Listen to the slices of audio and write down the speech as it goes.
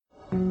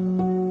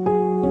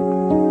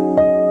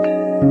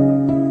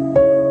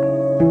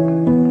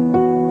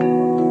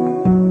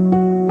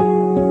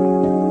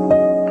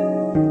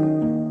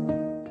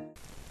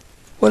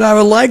I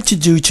would like to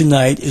do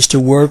tonight is to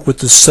work with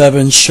the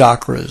 7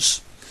 chakras.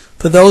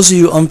 For those of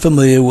you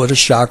unfamiliar what a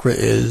chakra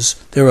is,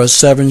 there are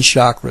 7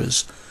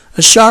 chakras.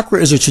 A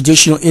chakra is a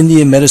traditional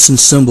Indian medicine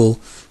symbol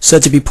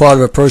said to be part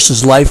of a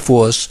person's life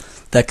force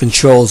that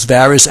controls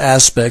various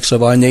aspects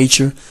of our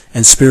nature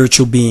and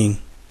spiritual being.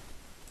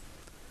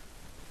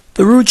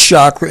 The root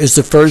chakra is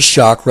the first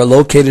chakra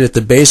located at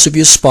the base of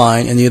your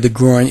spine and near the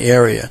groin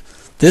area.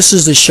 This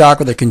is the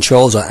chakra that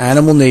controls our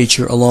animal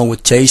nature along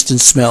with taste and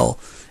smell.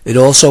 It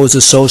also is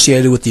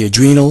associated with the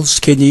adrenals,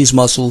 kidneys,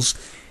 muscles,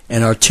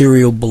 and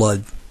arterial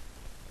blood.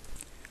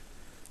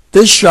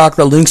 This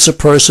chakra links a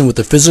person with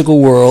the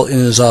physical world and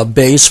is our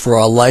base for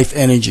our life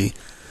energy.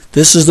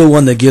 This is the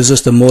one that gives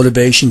us the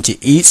motivation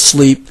to eat,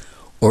 sleep,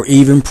 or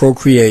even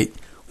procreate.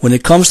 When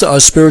it comes to our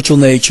spiritual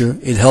nature,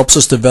 it helps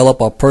us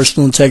develop our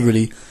personal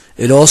integrity.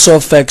 It also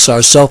affects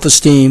our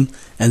self-esteem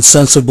and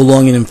sense of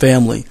belonging in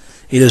family.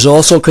 It is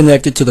also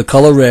connected to the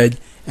color red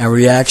and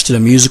reacts to the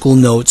musical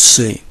note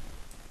C.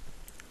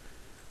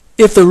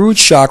 If the root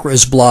chakra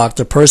is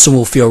blocked, a person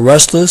will feel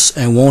restless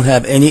and won't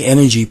have any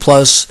energy.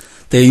 Plus,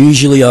 they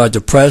usually are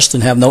depressed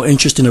and have no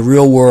interest in the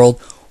real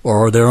world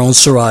or their own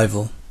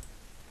survival.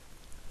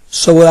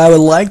 So what I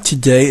would like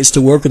today is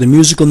to work with the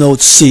musical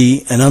note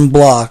C and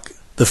unblock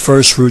the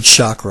first root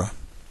chakra.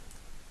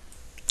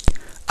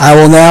 I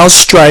will now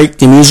strike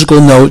the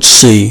musical note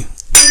C.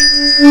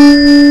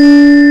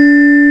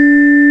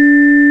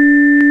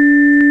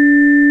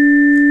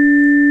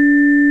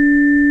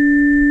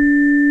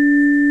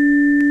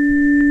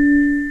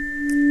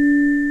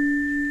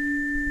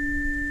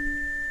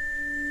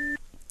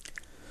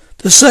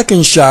 The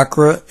second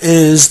chakra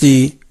is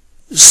the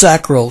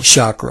sacral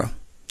chakra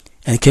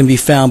and can be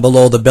found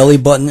below the belly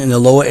button in the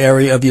lower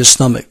area of your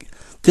stomach.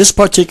 This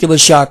particular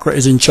chakra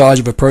is in charge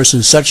of a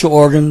person's sexual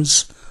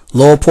organs,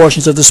 lower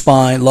portions of the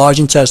spine, large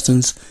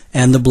intestines,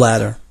 and the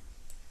bladder.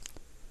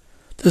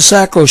 The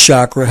sacral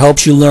chakra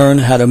helps you learn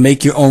how to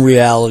make your own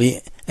reality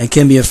and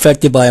can be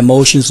affected by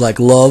emotions like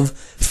love,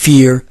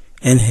 fear,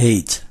 and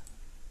hate.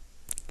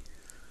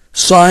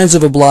 Signs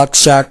of a blocked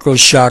sacral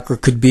chakra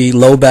could be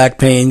low back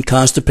pain,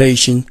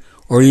 constipation,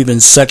 or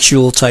even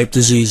sexual type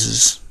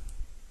diseases.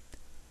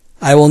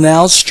 I will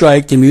now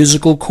strike the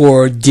musical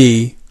chord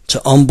D to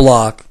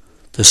unblock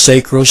the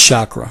sacral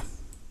chakra.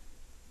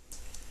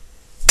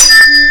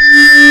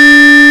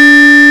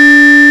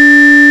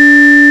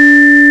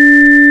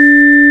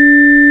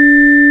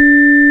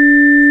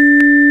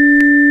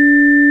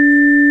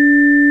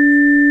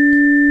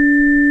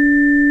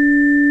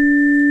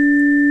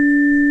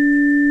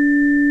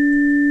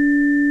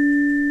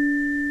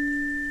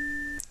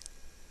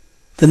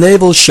 The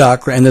navel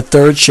chakra and the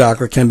third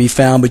chakra can be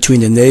found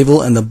between the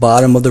navel and the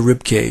bottom of the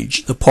rib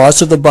cage. The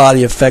parts of the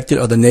body affected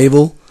are the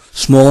navel,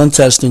 small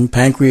intestine,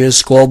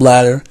 pancreas,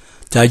 gallbladder,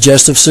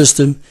 digestive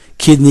system,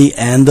 kidney,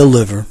 and the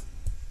liver.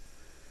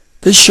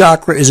 This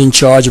chakra is in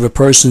charge of a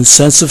person's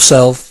sense of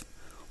self,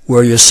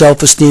 where your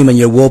self-esteem and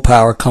your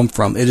willpower come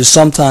from. It is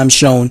sometimes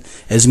shown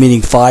as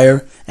meaning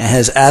fire and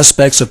has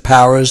aspects of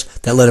powers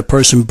that let a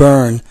person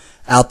burn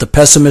out the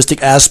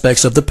pessimistic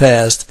aspects of the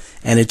past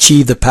and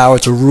achieve the power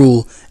to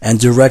rule and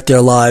direct their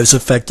lives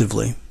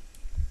effectively.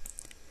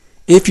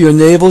 If your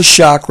navel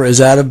chakra is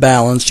out of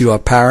balance, you are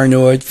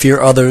paranoid, fear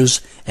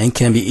others, and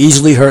can be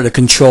easily hurt or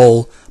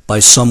controlled by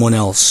someone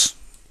else.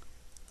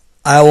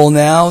 I will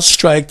now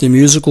strike the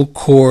musical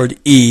chord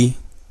E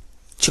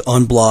to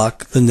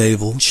unblock the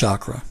navel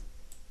chakra.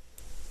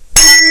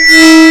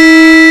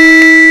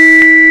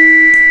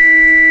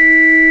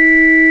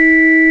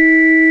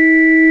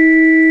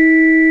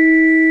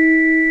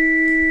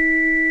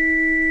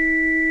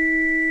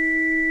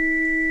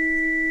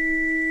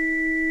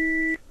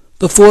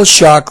 The fourth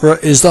chakra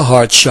is the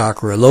heart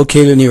chakra,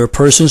 located near a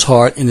person's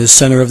heart in the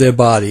center of their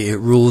body. It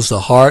rules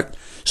the heart,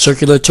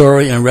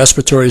 circulatory, and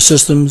respiratory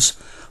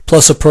systems,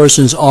 plus a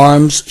person's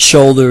arms,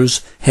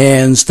 shoulders,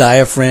 hands,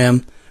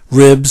 diaphragm,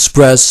 ribs,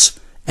 breasts,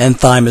 and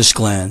thymus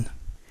gland.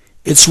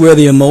 It's where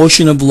the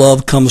emotion of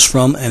love comes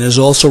from and is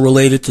also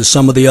related to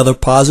some of the other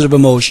positive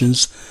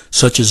emotions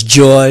such as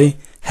joy,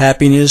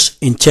 happiness,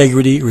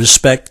 integrity,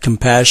 respect,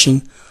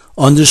 compassion,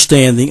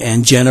 understanding,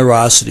 and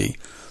generosity.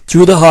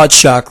 Through the heart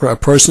chakra, a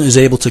person is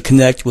able to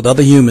connect with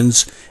other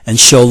humans and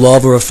show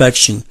love or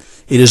affection.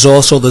 It is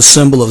also the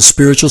symbol of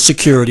spiritual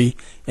security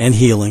and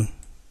healing.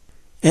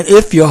 And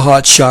if your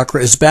heart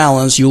chakra is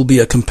balanced, you will be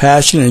a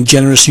compassionate and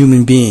generous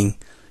human being.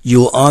 You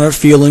will honor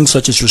feelings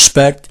such as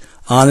respect,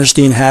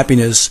 honesty, and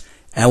happiness,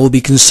 and will be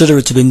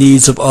considerate to the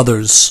needs of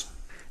others.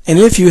 And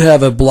if you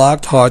have a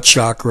blocked heart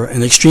chakra,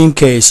 in extreme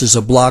cases,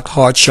 a blocked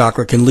heart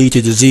chakra can lead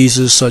to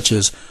diseases such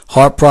as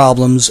heart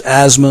problems,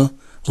 asthma,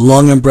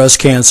 lung and breast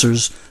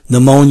cancers,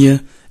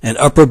 pneumonia, and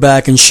upper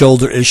back and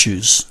shoulder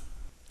issues.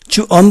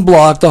 To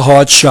unblock the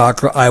heart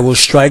chakra, I will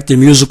strike the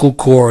musical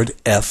chord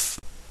F.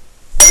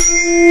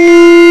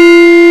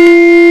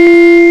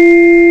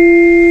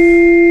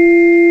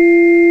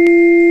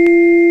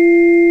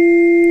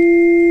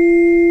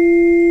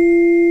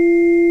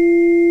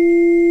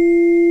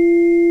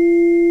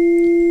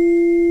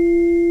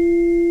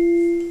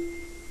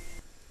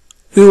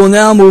 We will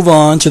now move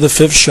on to the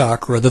fifth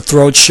chakra, the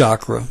throat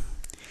chakra.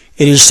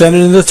 It is centered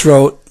in the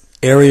throat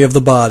area of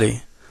the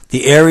body.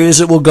 The areas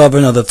it will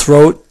govern are the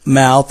throat,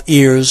 mouth,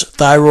 ears,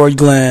 thyroid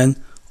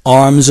gland,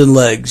 arms, and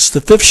legs.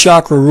 The fifth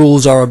chakra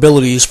rules our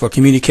abilities for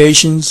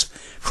communications,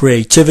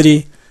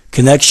 creativity,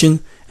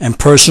 connection, and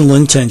personal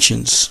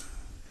intentions.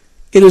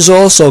 It is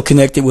also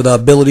connected with our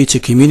ability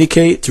to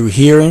communicate through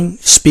hearing,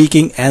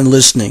 speaking, and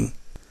listening.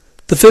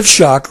 The fifth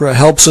chakra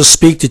helps us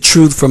speak the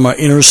truth from our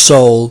inner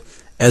soul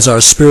as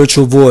our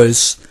spiritual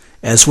voice,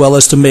 as well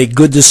as to make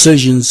good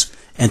decisions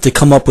and to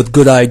come up with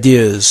good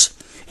ideas.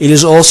 It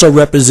is also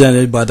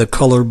represented by the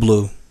color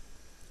blue.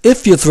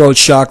 If your throat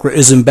chakra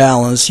is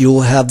imbalanced, you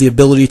will have the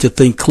ability to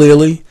think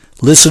clearly,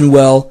 listen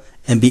well,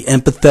 and be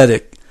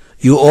empathetic.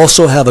 You will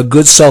also have a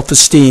good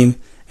self-esteem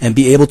and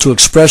be able to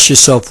express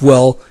yourself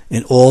well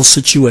in all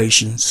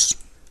situations.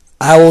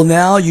 I will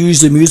now use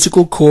the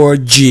musical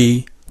chord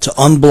G to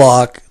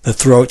unblock the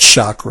throat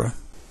chakra.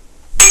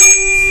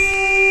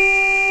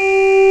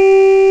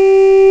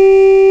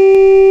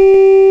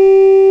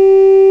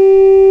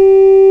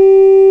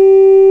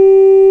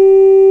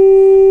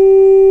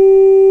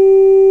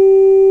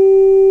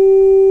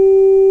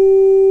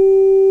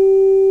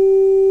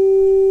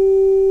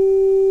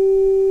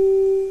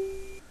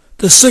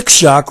 The sixth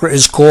chakra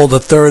is called the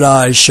third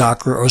eye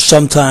chakra, or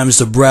sometimes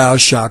the brow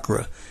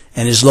chakra,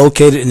 and is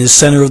located in the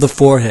center of the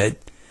forehead.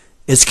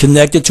 It's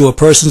connected to a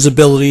person's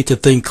ability to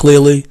think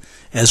clearly,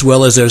 as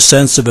well as their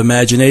sense of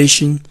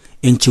imagination,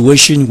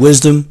 intuition,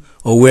 wisdom,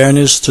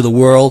 awareness to the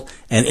world,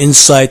 and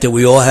insight that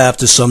we all have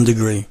to some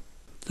degree.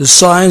 The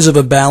signs of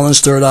a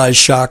balanced third eye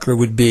chakra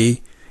would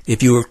be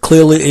if you are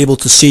clearly able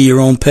to see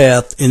your own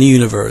path in the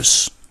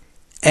universe.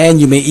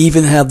 And you may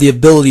even have the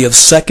ability of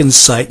second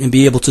sight and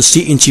be able to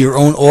see into your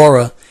own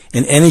aura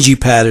and energy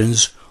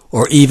patterns,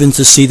 or even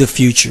to see the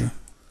future.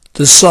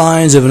 The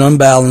signs of an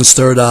unbalanced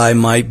third eye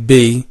might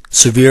be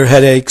severe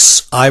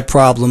headaches, eye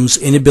problems,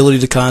 inability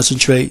to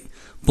concentrate,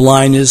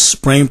 blindness,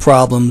 brain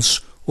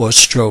problems, or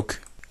stroke.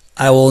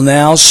 I will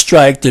now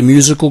strike the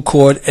musical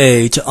chord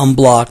A to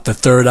unblock the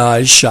third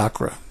eye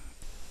chakra.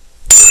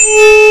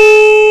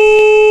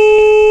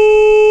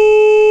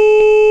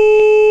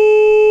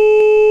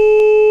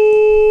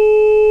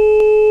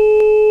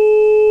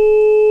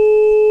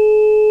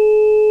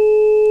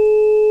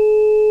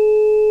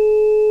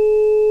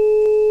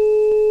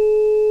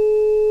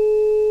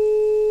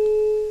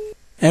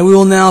 And we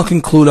will now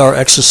conclude our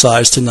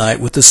exercise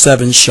tonight with the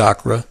seventh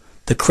chakra,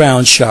 the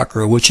crown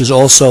chakra, which is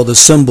also the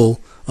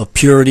symbol of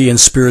purity and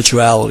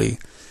spirituality.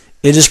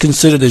 It is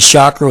considered the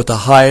chakra with the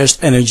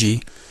highest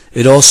energy.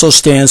 It also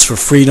stands for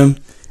freedom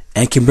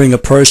and can bring a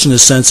person a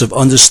sense of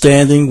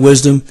understanding,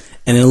 wisdom,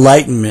 and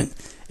enlightenment,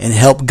 and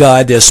help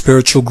guide their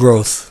spiritual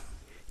growth.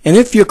 And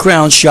if your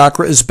crown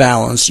chakra is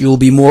balanced, you will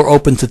be more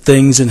open to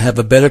things and have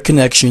a better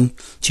connection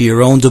to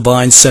your own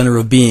divine center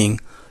of being.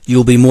 You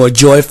will be more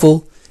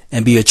joyful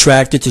and be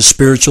attracted to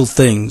spiritual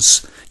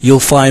things. You'll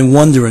find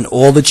wonder in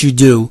all that you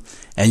do,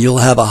 and you'll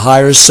have a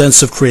higher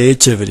sense of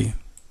creativity.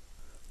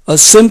 A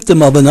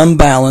symptom of an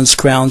unbalanced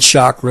crown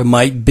chakra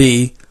might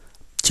be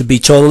to be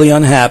totally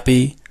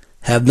unhappy,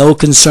 have no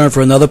concern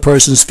for another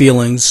person's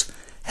feelings,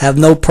 have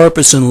no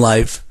purpose in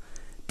life,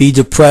 be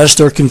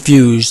depressed or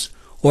confused,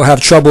 or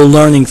have trouble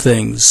learning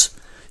things.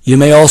 You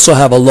may also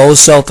have a low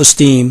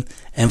self-esteem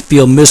and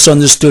feel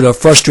misunderstood or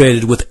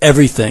frustrated with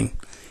everything.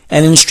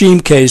 And in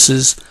extreme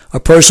cases, a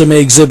person may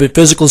exhibit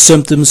physical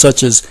symptoms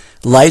such as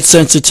light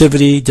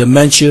sensitivity,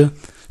 dementia,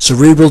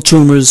 cerebral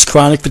tumors,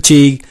 chronic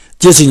fatigue,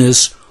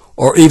 dizziness,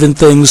 or even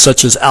things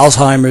such as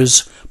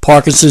Alzheimer's,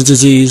 Parkinson's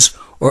disease,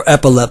 or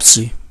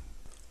epilepsy.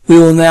 We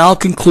will now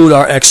conclude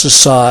our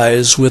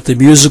exercise with the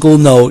musical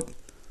note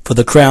for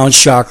the crown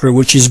chakra,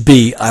 which is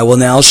B. I will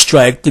now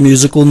strike the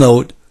musical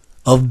note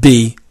of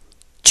B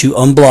to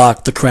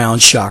unblock the crown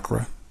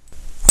chakra.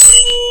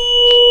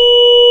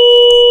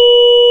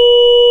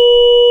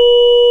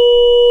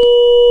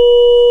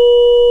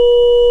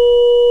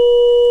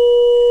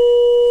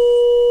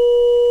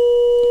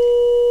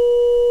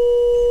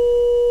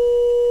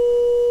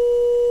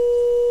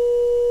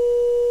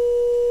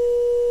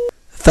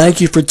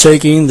 Thank you for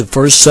taking the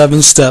first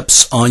 7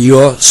 steps on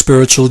your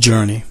spiritual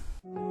journey.